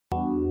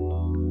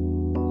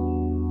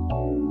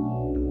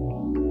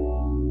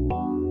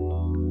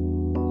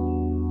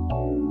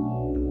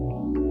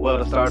Well,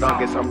 to start off,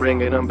 guess I'm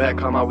bringing them back.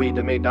 Call my weed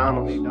to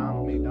McDonald's.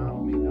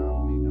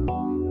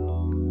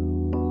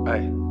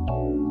 Hey.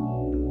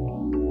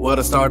 Well,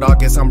 to start off,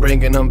 guess I'm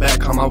bringing them back.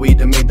 Call my weed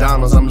to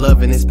McDonald's, I'm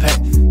loving this pack.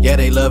 Yeah,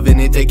 they loving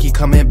it, they keep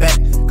coming back.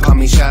 Call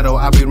me Shadow,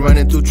 I be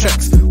running through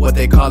tracks. What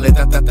they call it,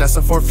 that's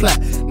a 4 flat.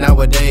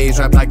 Nowadays,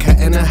 rap like cat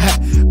in a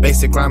hat.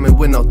 Basic rhyming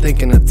with no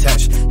thinking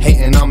attached.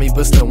 Hating on me,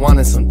 but still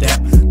wanting some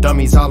dap.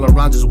 Dummies all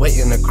around just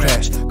waiting to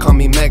crash. Call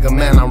me Mega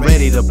Man, I'm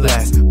ready to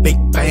blast. Big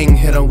bang,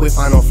 hit 'em with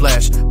final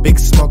flash. Big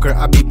smoker,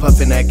 I be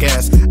puffing that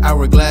gas.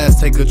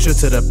 Hourglass, take a trip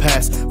to the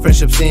past.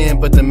 Friendships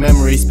in, but the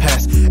memories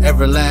past.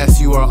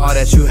 Everlast, you are all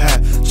that you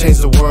have. Change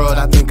the world,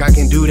 I think I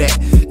can do that.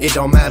 It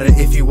don't matter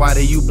if you white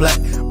or you black.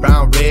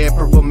 Brown, red,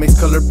 purple, mixed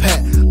color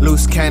pat.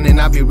 Loose cannon,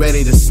 I be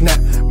ready to snap.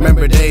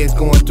 Remember days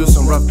going through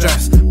some rough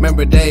drafts.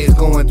 Remember days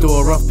going through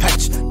a rough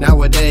patch.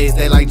 Nowadays,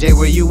 they like, Jay,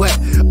 where you at?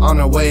 On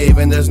a wave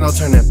and there's no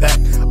turning back.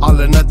 All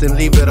or nothing,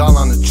 leave it all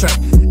on the track.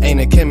 Ain't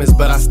a chemist,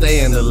 but I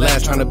stay in the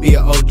lab. Trying to be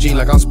an OG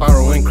like I'm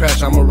Spiral and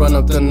Crash. I'ma run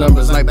up the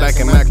numbers like back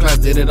in my class.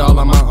 Did it all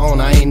on my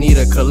own, I ain't need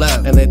a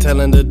collab. And they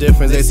telling the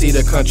difference, they see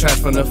the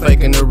contrast from the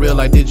fake and the real.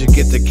 Like, did you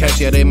get the catch?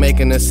 Yeah, they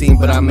making a scene,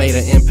 but I made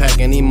an impact.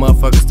 And these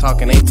motherfuckers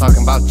talking, ain't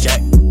talking about jack.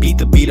 Beat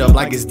the beat up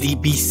like it's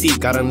DBC.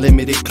 Got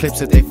unlimited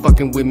clips if they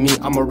fucking with me.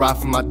 I'ma ride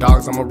for my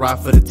dogs, I'ma ride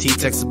for the T.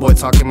 Texas boy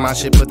talking my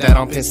shit, put that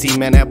on Pin C.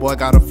 Man, that boy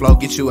got a flow,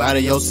 get you out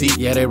of your seat.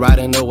 Yeah, they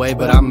riding the way,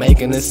 but I'm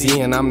making a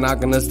scene. And I'm not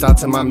gonna stop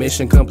till my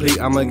mission complete.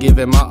 I'ma give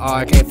it my all,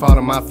 I can't fall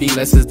to my feet.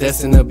 Less is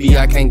destined to be,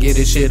 I can't get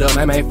this shit up.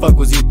 Man, fuck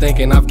was you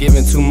thinking? I've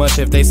given too much.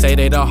 If they say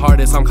they the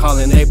hardest, I'm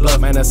calling they bluff.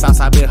 Man, the sauce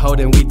I been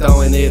holding, we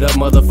throwing it up.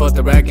 Motherfuck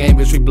the rap game,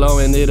 bitch, we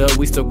blowing it up.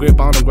 We still grip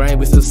on the grain,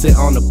 we still sit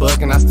on the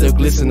buck. And I still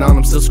glisten on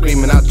them, still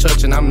screaming out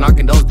church. And I'm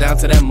knocking those down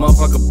to that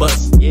motherfucker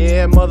bus.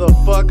 Yeah,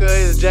 motherfucker,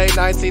 it's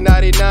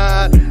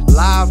Jay1999,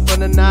 live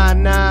from the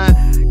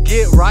 99.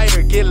 Get right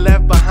or get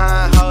left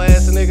behind, hoe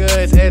ass nigga,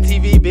 it's at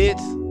TV, bitch.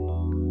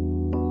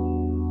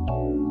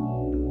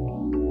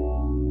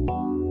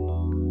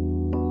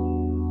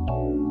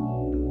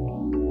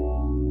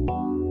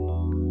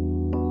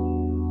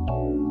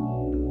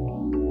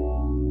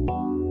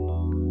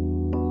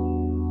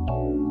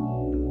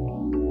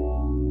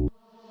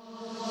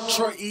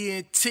 Troy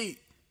ENT,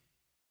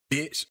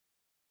 bitch.